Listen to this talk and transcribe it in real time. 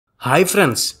Hi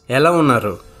friends, ఎలా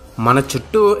ఉన్నారు? మన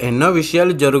చుట్టూ ఎన్నో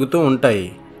విషయాలు జరుగుతూ ఉంటాయి,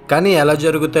 కానీ ఎలా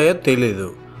జరుగుతాయో తెలీదు.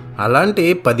 అలాంటి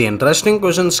 10 ఇంట్రెస్టింగ్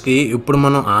క్వశ్చన్స్కి ఇప్పుడు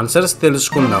మనం ఆన్సర్స్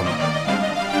తెలుసుకుందాం.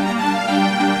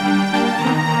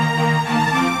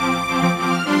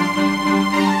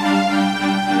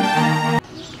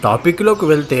 టాపిక్లోకి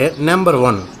వెళ్తే నెంబర్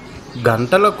 1,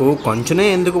 గంటలకు కొంచెమే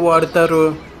ఎందుకు వాడతారు?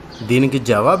 దీనికి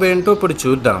జవాబు ఏంటో ఇప్పుడు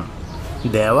చూద్దాం.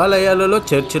 దేవాలయాలలో,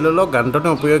 చర్చిలలో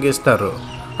గంటను ఉపయోగిస్తారు.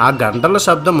 ఆ గంటల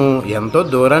శబ్దము ఎంతో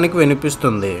దూరానికి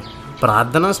వినిపిస్తుంది.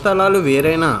 ప్రార్థనా స్థలాలు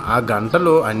వేరైనా ఆ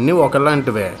గంటలు అన్నీ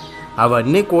ఒకలాంటివే.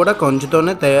 అవన్నీ కూడా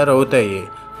కంచుతోనే తయారవుతాయి.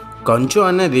 కంచు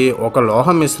అనేది ఒక లోహ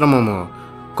మిశ్రమము.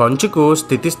 కంచుకు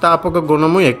స్థితిస్థాపక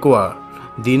గుణము ఎక్కువ.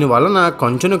 దీనివలన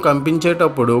కంచును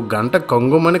కంపించేటప్పుడు గంట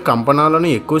కంగుమని కంపనాలను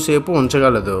ఎక్కువసేపు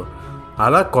ఉంచగలదు.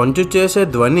 అలా కంచు చేసే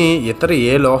ధ్వని ఇతర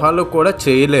ఏ లోహాలు కూడా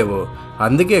చేయలేవు.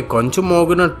 అందుకే కంచు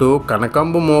మోగునట్టు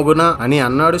కనకంబు మోగున అని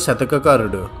అన్నాడు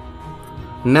శతకకారుడు.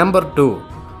 నెంబర్ 2,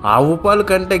 ఆవు పాలు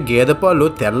కంటే గేదె పాలు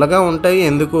తెల్లగా ఉంటాయి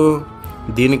ఎందుకు?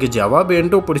 దీనికి జవాబు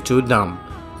ఏంటో ఇప్పుడు చూద్దాం.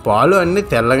 పాలు అన్నీ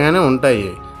తెల్లగానే ఉంటాయి.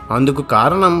 అందుకు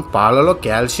కారణం పాలలో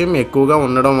కాల్షియం ఎక్కువగా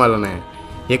ఉండడం వల్లనే.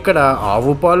 ఇక్కడ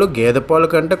ఆవు పాలు గేదె పాలు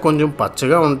కంటే కొంచెం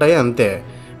పచ్చగా ఉంటాయి అంతే.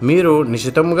 మీరు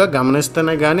నిశితంగా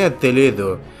గమనిస్తేనే కానీ అది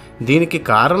తెలియదు. దీనికి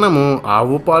కారణము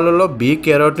ఆవు పాలలో బి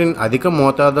కెరోటిన్ అధిక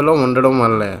మోతాదులో ఉండడం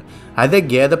వల్లే. అదే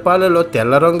గేదె పాలలో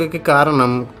తెల్ల రంగుకి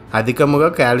కారణం అధికముగా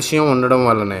కాల్షియం ఉండడం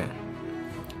వల్లనే.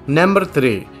 నెంబర్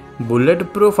 3, బుల్లెట్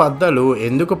ప్రూఫ్ అద్దాలు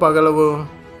ఎందుకు పగలవు?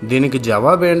 దీనికి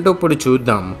జవాబు ఏంటో ఇప్పుడు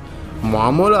చూద్దాం.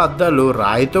 మామూలు అద్దాలు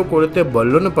రాయితో కొడితే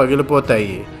బల్లును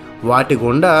పగిలిపోతాయి. వాటి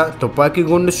గుండా తుపాకీ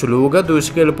గుండు సులువుగా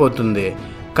దూసుకెళ్ళిపోతుంది.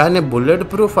 కానీ బుల్లెట్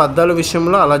ప్రూఫ్ అద్దాల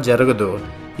విషయంలో అలా జరగదు.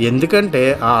 ఎందుకంటే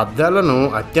ఆ అద్దాలను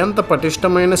అత్యంత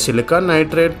పటిష్టమైన సిలికాన్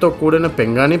నైట్రేట్తో కూడిన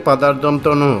పింగాణి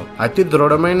పదార్థంతోనూ, అతి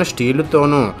దృఢమైన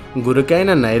స్టీలుతోనూ,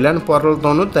 గురికైన నైలాన్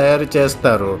పొరలతోనూ తయారు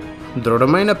చేస్తారు.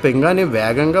 దృఢమైన పింగాణి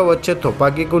వేగంగా వచ్చే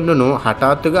తుపాకీ గుండును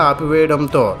హఠాత్తుగా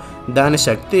ఆపివేయడంతో దాని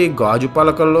శక్తి గాజు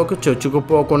పలకల్లోకి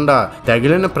చొచ్చుకుపోకుండా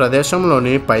తగిలిన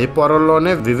ప్రదేశంలోని పై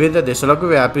పొరల్లోనే వివిధ దిశలకు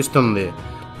వ్యాపిస్తుంది.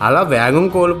 అలా వేగం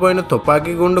కోల్పోయిన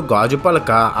తుపాకీ గుండు గాజు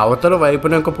పలక అవతల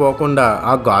వైపునకు పోకుండా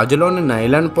ఆ గాజులోని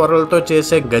నైలాన్ పొరలతో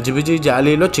చేసే గజిబిజి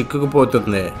జాలీలో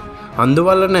చిక్కుకుపోతుంది.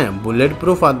 అందువల్లనే బుల్లెట్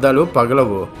ప్రూఫ్ అద్దాలు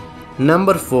పగలవు.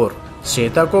 నెంబర్ 4,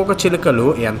 సీతాకోక చిలుకలు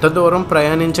ఎంత దూరం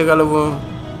ప్రయాణించగలవు?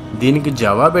 దీనికి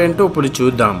జవాబు ఏంటో ఇప్పుడు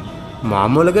చూద్దాం.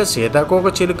 మామూలుగా సీతాకోక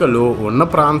చిలుకలు ఉన్న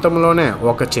ప్రాంతంలోనే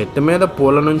ఒక చెట్టు మీద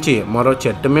పూల నుంచి మరో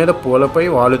చెట్టు మీద పూలపై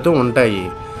వాలుతూ ఉంటాయి.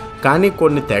 కానీ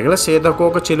కొన్ని తెగల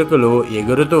సీతాకోక చిలుకలు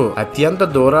ఎగురుతూ అత్యంత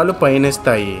దూరాలు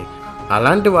పయనిస్తాయి.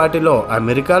 అలాంటి వాటిలో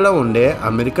అమెరికాలో ఉండే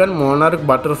అమెరికన్ మోనార్క్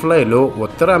బటర్ఫ్లైలు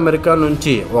ఉత్తర అమెరికా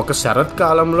నుంచి ఒక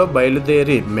శరత్కాలంలో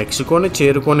బయలుదేరి మెక్సికోని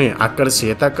చేరుకొని అక్కడ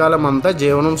శీతాకాలం అంతా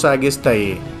జీవనం సాగిస్తాయి.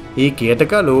 ఈ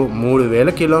కీటకాలు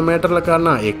 3000 కిలోమీటర్ల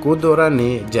కన్నా ఎక్కువ దూరాన్ని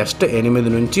జస్ట్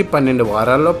 8 నుంచి 12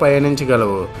 వారాల్లో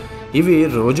పయనించగలవు. ఇవి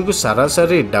రోజుకు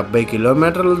సరాసరి 70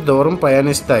 కిలోమీటర్ల దూరం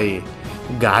పయనిస్తాయి.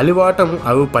 గాలివాటం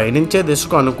అవి పయనించే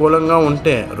దిశకు అనుకూలంగా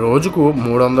ఉంటే రోజుకు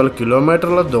 300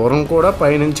 కిలోమీటర్ల దూరం కూడా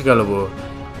పయనించగలవు.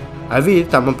 అవి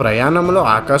తమ ప్రయాణంలో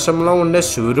ఆకాశంలో ఉండే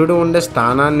సూర్యుడు ఉండే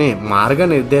స్థానాన్ని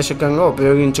మార్గనిర్దేశకంగా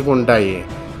ఉపయోగించుకుంటాయి.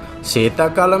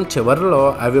 శీతాకాలం చివరిలో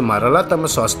అవి మరలా తమ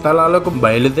స్వస్థలాలకు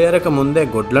బయలుదేరక ముందే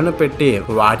గుడ్లను పెట్టి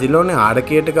వాటిలోని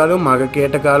ఆడకీటకాలు మగ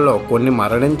కీటకాల్లో కొన్ని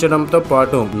మరణించడంతో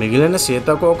పాటు మిగిలిన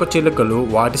సీతాకోక చిలుకలు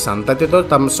వాటి సంతతితో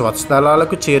తమ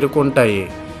స్వస్థలాలకు చేరుకుంటాయి.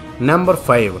 నెంబర్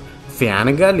 5, ఫ్యాన్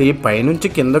గాలి పైనుంచి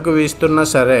కిందకు వీస్తున్నా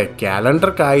సరే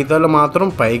క్యాలెండర్ కాగితాలు మాత్రం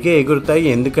పైకే ఎగురుతాయి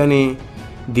ఎందుకని?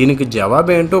 దీనికి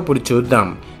జవాబు ఏంటో ఇప్పుడు చూద్దాం.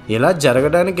 ఇలా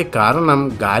జరగడానికి కారణం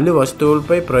గాలి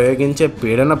వస్తువులపై ప్రయోగించే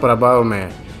పీడన ప్రభావమే.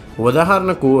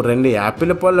 ఉదాహరణకు 2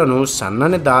 యాపిల్ పళ్ళను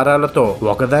సన్నని దారాలతో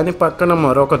ఒకదాని పక్కన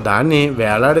మరొక దాన్ని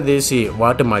వేలాడదీసి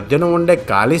వాటి మధ్యన ఉండే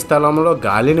ఖాళీ స్థలంలో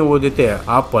గాలిని ఊదితే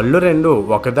ఆ పళ్ళు 2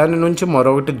 ఒకదాని నుంచి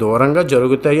మరొకటి దూరంగా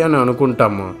జరుగుతాయి అని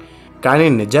అనుకుంటాము. కానీ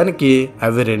నిజానికి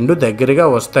అవి 2 దగ్గరగా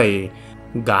వస్తాయి.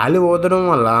 గాలి ఊదడం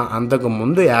వల్ల అంతకు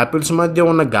ముందు యాపిల్స్ మధ్య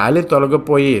ఉన్న గాలి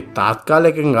తొలగిపోయి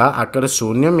తాత్కాలికంగా అక్కడ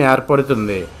శూన్యం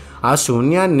ఏర్పడుతుంది. ఆ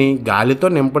శూన్యాన్ని గాలితో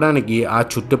నింపడానికి ఆ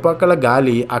చుట్టుపక్కల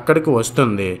గాలి అక్కడికి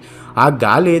వస్తుంది. ఆ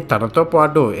గాలి తనతో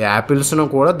పాటు యాపిల్స్ను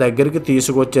కూడా దగ్గరికి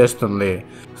తీసుకొచ్చేస్తుంది.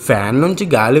 ఫ్యాన్ నుంచి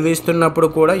గాలి వీస్తున్నప్పుడు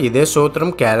కూడా ఇదే సూత్రం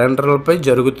క్యాలెండర్లపై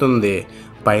జరుగుతుంది.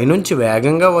 పైనుంచి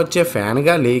వేగంగా వచ్చే ఫ్యాన్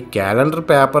గాలి క్యాలెండర్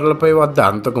పేపర్లపై వద్ద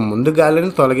అంతకు ముందు గాలిని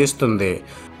తొలగిస్తుంది.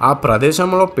 ఆ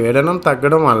ప్రదేశంలో పీడనం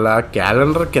తగ్గడం వల్ల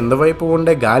క్యాలెండర్ కింద వైపు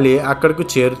ఉండే గాలి అక్కడికి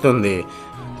చేరుతుంది.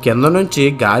 కింద నుంచి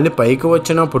గాలి పైకి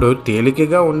వచ్చినప్పుడు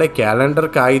తేలికగా ఉండే క్యాలెండర్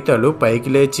కాగితాలు పైకి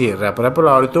లేచి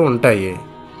రెపరెపలాడుతూ ఉంటాయి.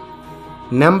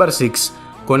 నెంబర్ 6,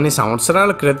 కొన్ని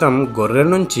సంవత్సరాల క్రితం గొర్రె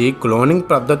నుంచి క్లోనింగ్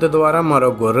పద్ధతి ద్వారా మరో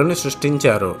గొర్రెని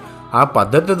సృష్టించారు. ఆ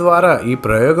పద్ధతి ద్వారా ఈ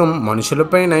ప్రయోగం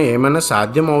మనుషులపైన ఏమైనా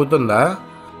సాధ్యం అవుతుందా?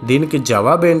 దీనికి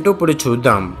జవాబేంటో ఇప్పుడు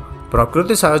చూద్దాం.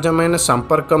 ప్రకృతి సహజమైన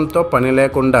సంపర్కంతో పని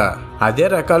లేకుండా అదే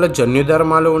రకాల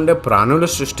జన్యుధర్మాలు ఉండే ప్రాణుల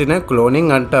సృష్టినే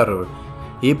క్లోనింగ్ అంటారు.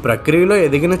 ఈ ప్రక్రియలో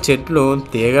ఎదిగిన చెట్లు,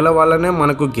 తీగల వల్లనే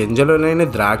మనకు గింజలు లేని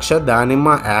ద్రాక్ష,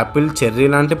 దానిమ్మ, యాపిల్, చెర్రీ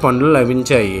లాంటి పండ్లు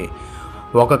లభించాయి.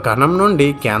 ఒక కణం నుండి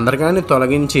కేంద్రకాన్ని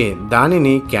తొలగించి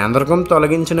దానిని కేంద్రకం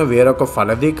తొలగించిన వేరొక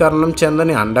ఫలదీకరణం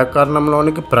చెందని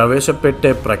అండకరణంలోనికి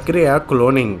ప్రవేశపెట్టే ప్రక్రియ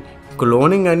క్లోనింగ్.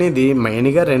 క్లోనింగ్ అనేది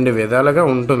మెయిన్గా 2 విధాలుగా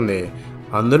ఉంటుంది.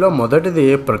 అందులో మొదటిది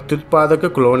ప్రత్యుత్పాదక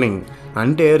క్లోనింగ్,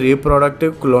 అంటే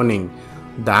రీప్రొడక్టివ్ క్లోనింగ్.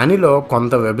 దానిలో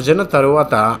కొంత విభజన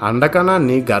తరువాత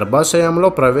అండకణాన్ని గర్భాశయంలో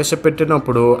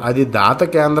ప్రవేశపెట్టినప్పుడు అది దాత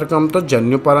కేంద్రకంతో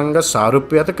జన్యుపరంగా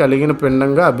సారూప్యత కలిగిన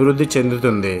పిండంగా అభివృద్ధి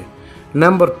చెందుతుంది.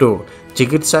 నెంబర్ 2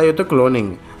 చికిత్సాయుత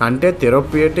క్లోనింగ్, అంటే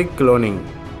థెరప్యూటిక్ క్లోనింగ్.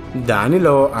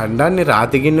 దానిలో అండాన్ని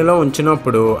రాతిగిన్నెలో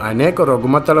ఉంచినప్పుడు అనేక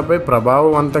రుగ్మతలపై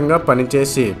ప్రభావవంతంగా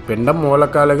పనిచేసి పిండ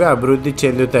మూలకాలుగా అభివృద్ధి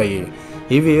చెందుతాయి.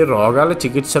 ఇవి రోగాల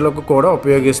చికిత్సలకు కూడా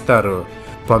ఉపయోగిస్తారు.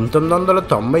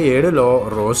 1997లో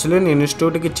రోస్లిన్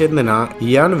ఇన్స్టిట్యూట్కి చెందిన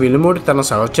ఇయాన్ విలిముడ్ తన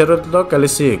సహచరులతో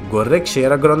కలిసి గొర్రె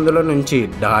క్షీరగ్రంథుల నుంచి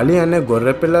డాలీ అనే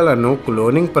గొర్రె పిల్లలను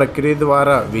క్లోనింగ్ ప్రక్రియ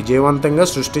ద్వారా విజయవంతంగా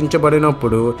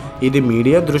సృష్టించబడినప్పుడు ఇది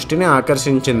మీడియా దృష్టిని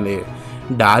ఆకర్షించింది.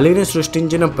 డాలీని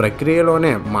సృష్టించిన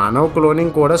ప్రక్రియలోనే మానవ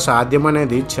క్లోనింగ్ కూడా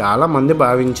సాధ్యమనేది చాలామంది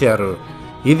భావించారు.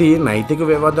 ఇది నైతిక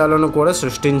వివాదాలను కూడా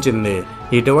సృష్టించింది.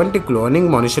 ఇటువంటి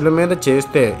క్లోనింగ్ మనుషుల మీద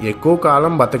చేస్తే ఎక్కువ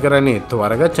కాలం బతకరని,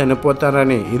 త్వరగా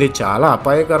చనిపోతారని, ఇది చాలా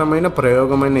అపాయకరమైన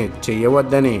ప్రయోగమని,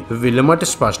 చేయవద్దని విలిమట్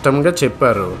స్పష్టంగా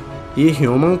చెప్పారు. ఈ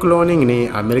హ్యూమన్ క్లోనింగ్ని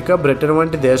అమెరికా, బ్రిటన్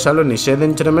వంటి దేశాలు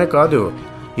నిషేధించడమే కాదు,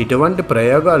 ఇటువంటి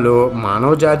ప్రయోగాలు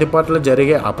మానవ జాతి పట్ల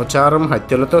జరిగే అపచారం,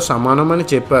 హత్యలతో సమానమని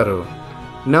చెప్పారు.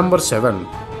 నెంబర్ 7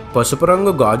 పసుపు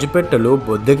రంగు గాజు పెట్టెలు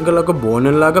బొద్దింకలకు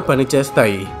బోనుల్లాగా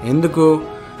పనిచేస్తాయి. ఎందుకు?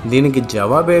 దీనికి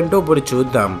జవాబేంటో ఇప్పుడు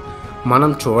చూద్దాం.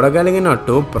 మనం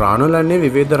చూడగలిగినట్టు ప్రాణులన్నీ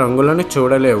వివిధ రంగులను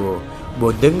చూడలేవు.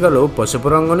 బొద్దింకలు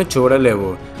పసుపు రంగును చూడలేవు.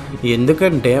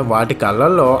 ఎందుకంటే వాటి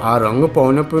కళ్ళల్లో ఆ రంగు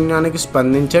పౌనపుణ్యానికి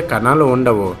స్పందించే కణాలు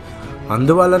ఉండవు.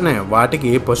 అందువల్లనే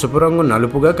వాటికి పసుపు రంగు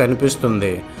నలుపుగా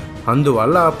కనిపిస్తుంది.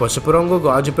 అందువల్ల పసుపు రంగు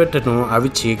గాజు పెట్టెను అవి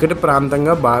చీకటి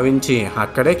ప్రాంతంగా భావించి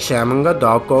అక్కడే క్షేమంగా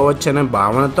దాక్కోవచ్చనే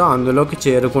భావనతో అందులోకి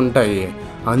చేరుకుంటాయి.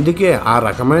 అందుకే ఆ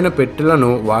రకమైన పెట్టెలను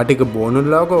వాటికి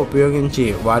బోనుల్లాగా ఉపయోగించి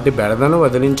వాటి బెడదను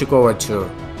వదిలించుకోవచ్చు.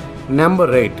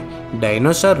 నెంబర్ 8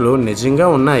 డైనోసార్లు నిజంగా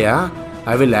ఉన్నాయా?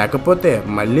 అవి లేకపోతే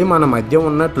మళ్ళీ మన మధ్య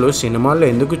ఉన్నట్లు సినిమాల్లో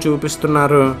ఎందుకు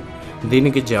చూపిస్తున్నారు?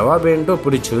 దీనికి జవాబేంటో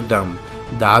ఇప్పుడు చూద్దాం.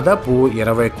 దాదాపు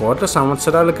 20 కోట్ల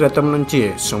సంవత్సరాల క్రితం నుంచి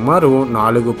సుమారు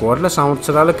 4 కోట్ల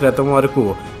సంవత్సరాల క్రితం వరకు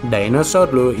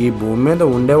డైనోసార్లు ఈ భూమి మీద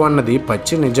ఉండేవన్నది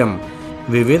పచ్చి నిజం.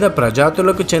 వివిధ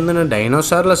ప్రజాతులకు చెందిన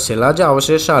డైనోసార్ల శిలాజ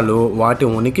అవశేషాలు వాటి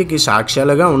ఉనికికి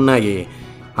సాక్ష్యాలుగా ఉన్నాయి.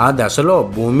 ఆ దశలో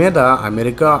భూమి మీద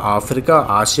అమెరికా, ఆఫ్రికా,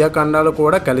 ఆసియా ఖండాలు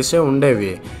కూడా కలిసే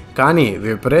ఉండేవి. కానీ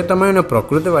విపరీతమైన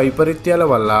ప్రకృతి వైపరీత్యాల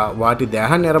వల్ల, వాటి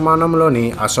దేహ నిర్మాణంలోని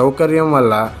అసౌకర్యం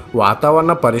వల్ల,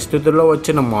 వాతావరణ పరిస్థితుల్లో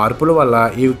వచ్చిన మార్పుల వల్ల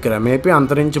ఇవి క్రమేపీ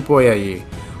అంతరించిపోయాయి.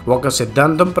 ఒక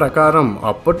సిద్ధాంతం ప్రకారం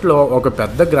అప్పట్లో ఒక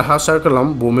పెద్ద గ్రహశకలం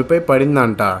భూమిపై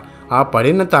పడిందంట. ఆ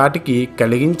పడిన తాటికి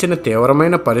కలిగించిన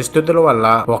తీవ్రమైన పరిస్థితుల వల్ల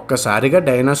ఒక్కసారిగా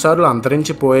డైనోసార్లు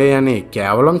అంతరించిపోయాయని,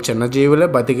 కేవలం చిన్న జీవులే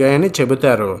బతికాయని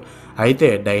చెబుతారు. అయితే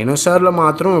డైనోసార్లు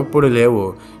మాత్రం ఇప్పుడు లేవు.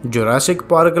 జురాసిక్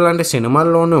పార్క్ లాంటి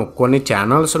సినిమాల్లోనూ కొన్ని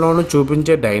ఛానల్స్లోనూ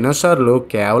చూపించే డైనోసార్లు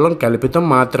కేవలం కల్పితం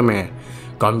మాత్రమే.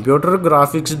 కంప్యూటర్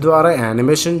గ్రాఫిక్స్ ద్వారా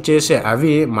యానిమేషన్ చేసే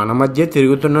అవి మన మధ్య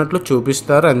తిరుగుతున్నట్లు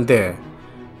చూపిస్తారు అంతే.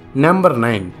 నెంబర్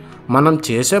 9 మనం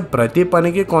చేసే ప్రతి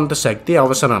పనికి కొంత శక్తి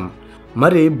అవసరం.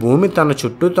 మరి భూమి తన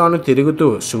చుట్టూ తాను తిరుగుతూ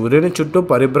సూర్యుని చుట్టూ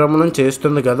పరిభ్రమణం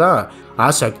చేస్తుంది కదా, ఆ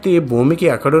శక్తి భూమికి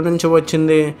ఎక్కడి నుంచి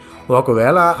వచ్చింది?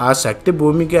 ఒకవేళ ఆ శక్తి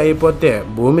భూమికి అయిపోతే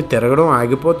భూమి తిరగడం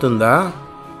ఆగిపోతుందా?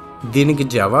 దీనికి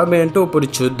జవాబేంటో ఇప్పుడు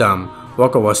చూద్దాం.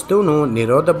 ఒక వస్తువును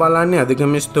నిరోధ బలాన్ని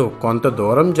అధిగమిస్తూ కొంత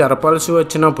దూరం జరపాల్సి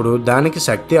వచ్చినప్పుడు దానికి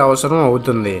శక్తి అవసరం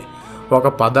అవుతుంది. ఒక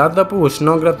పదార్థపు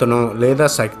ఉష్ణోగ్రతను లేదా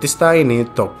శక్తి స్థాయిని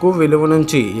తక్కువ విలువ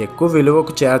నుంచి ఎక్కువ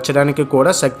విలువకు చేర్చడానికి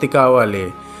కూడా శక్తి కావాలి.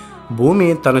 భూమి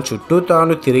తన చుట్టూ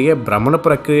తాను తిరిగే భ్రమణ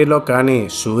ప్రక్రియలో కానీ,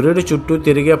 సూర్యుడి చుట్టూ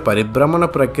తిరిగే పరిభ్రమణ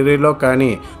ప్రక్రియలో కానీ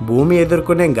భూమి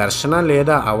ఎదుర్కొనే ఘర్షణ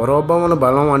లేదా అవరోధన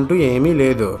బలం అంటూ ఏమీ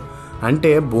లేదు.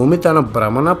 అంటే భూమి తన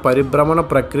భ్రమణ పరిభ్రమణ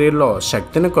ప్రక్రియలో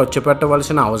శక్తిని ఖర్చు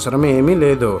పెట్టవలసిన అవసరం ఏమీ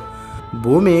లేదు.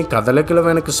 భూమి కదలికల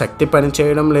వెనుక శక్తి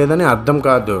పనిచేయడం లేదని అర్థం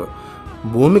కాదు.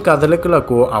 భూమి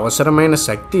కదలికలకు అవసరమైన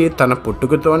శక్తి తన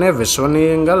పుట్టుకతోనే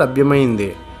విశ్వనీయంగా లభ్యమైంది.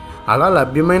 అలా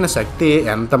లభ్యమైన శక్తి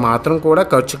ఎంత మాత్రం కూడా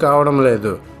ఖర్చు కావడం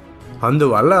లేదు.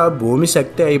 అందువల్ల భూమి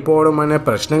శక్తి అయిపోవడం అనే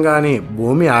ప్రశ్న కానీ,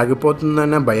 భూమి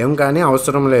ఆగిపోతుందనే భయం కానీ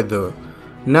అవసరం లేదు.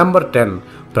 నెంబర్ 10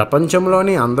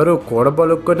 ప్రపంచంలోని అందరూ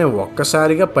కూడబలుక్కొని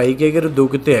ఒక్కసారిగా పైకెగిరి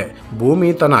దూకితే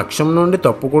భూమి తన అక్షం నుండి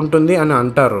తప్పుకుంటుంది అని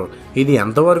అంటారు. ఇది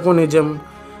ఎంతవరకు నిజం?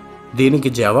 దీనికి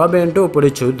జవాబేంటో ఇప్పుడు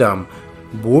చూద్దాం.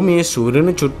 భూమి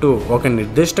సూర్యుని చుట్టూ ఒక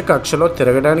నిర్దిష్ట కక్షలో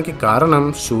తిరగడానికి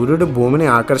కారణం సూర్యుడు భూమిని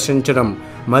ఆకర్షించడం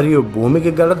మరియు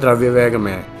భూమికి గల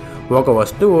ద్రవ్యవేగమే. ఒక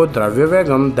వస్తువు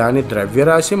ద్రవ్యవేగం దాని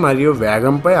ద్రవ్యరాశి మరియు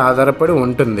వేగంపై ఆధారపడి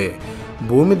ఉంటుంది.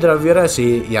 భూమి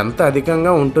ద్రవ్యరాశి ఎంత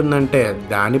అధికంగా ఉంటుందంటే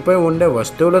దానిపై ఉండే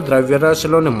వస్తువుల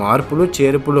ద్రవ్యరాశిలోని మార్పులు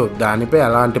చేర్పులు దానిపై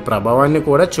ఎలాంటి ప్రభావాన్ని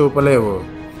కూడా చూపలేవు.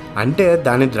 అంటే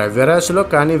దాని ద్రవ్యరాశిలో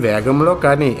కానీ వేగంలో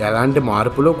కానీ ఎలాంటి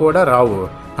మార్పులు కూడా రావు.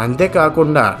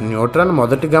 అంతేకాకుండా న్యూటన్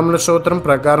మొదటి గమన సూత్రం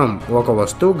ప్రకారం ఒక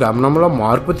వస్తువు గమనంలో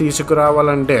మార్పు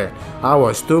తీసుకురావాలంటే ఆ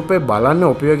వస్తువుపై బలాన్ని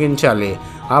ఉపయోగించాలి.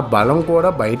 ఆ బలం కూడా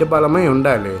బయట బలమై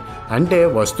ఉండాలి. అంటే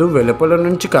వస్తువు వెలుపల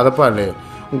నుంచి కదపాలి.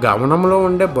 గమనంలో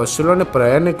ఉండే బస్సులోని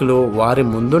ప్రయాణికులు వారి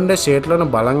ముందుండే సీట్లను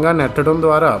బలంగా నెట్టడం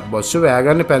ద్వారా బస్సు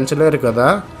వేగాన్ని పెంచలేరు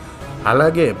కదా.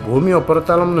 అలాగే భూమి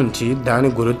ఉపరితలం నుంచి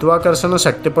దాని గురుత్వాకర్షణ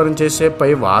శక్తి పనిచేసే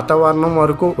పై వాతావరణం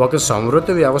వరకు ఒక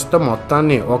సంవృత వ్యవస్థ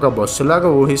మొత్తాన్ని ఒక బస్సులాగా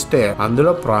ఊహిస్తే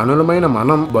అందులో ప్రాణులమైన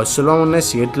మనం బస్సులో ఉన్న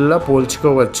సీట్లలో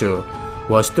పోల్చుకోవచ్చు.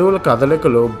 వస్తువుల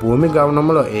కదలికలు భూమి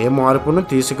గమనంలో ఏ మార్పును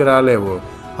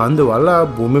తీసుకురాలేవు. అందువల్ల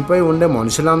భూమిపై ఉండే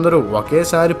మనుషులందరూ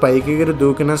ఒకేసారి పైకెగిరి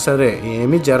దూకినా సరే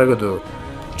ఏమీ జరగదు.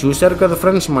 చూశారు కదా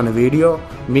ఫ్రెండ్స్ మన వీడియో.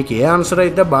 మీకు ఏ ఆన్సర్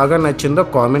అయితే బాగా నచ్చిందో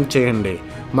కామెంట్ చేయండి.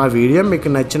 మా వీడియో మీకు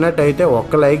నచ్చినట్టయితే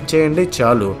ఒక్క లైక్ చేయండి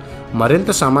చాలు.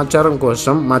 మరింత సమాచారం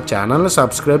కోసం మా ఛానల్ని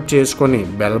సబ్స్క్రైబ్ చేసుకొని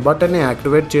బెల్ బటన్ని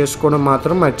యాక్టివేట్ చేసుకోవడం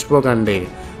మాత్రం మర్చిపోకండి.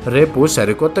 రేపు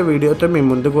సరికొత్త వీడియోతో మీ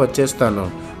ముందుకు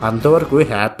వచ్చేస్తాను. అంతవరకు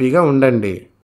హ్యాపీగా ఉండండి.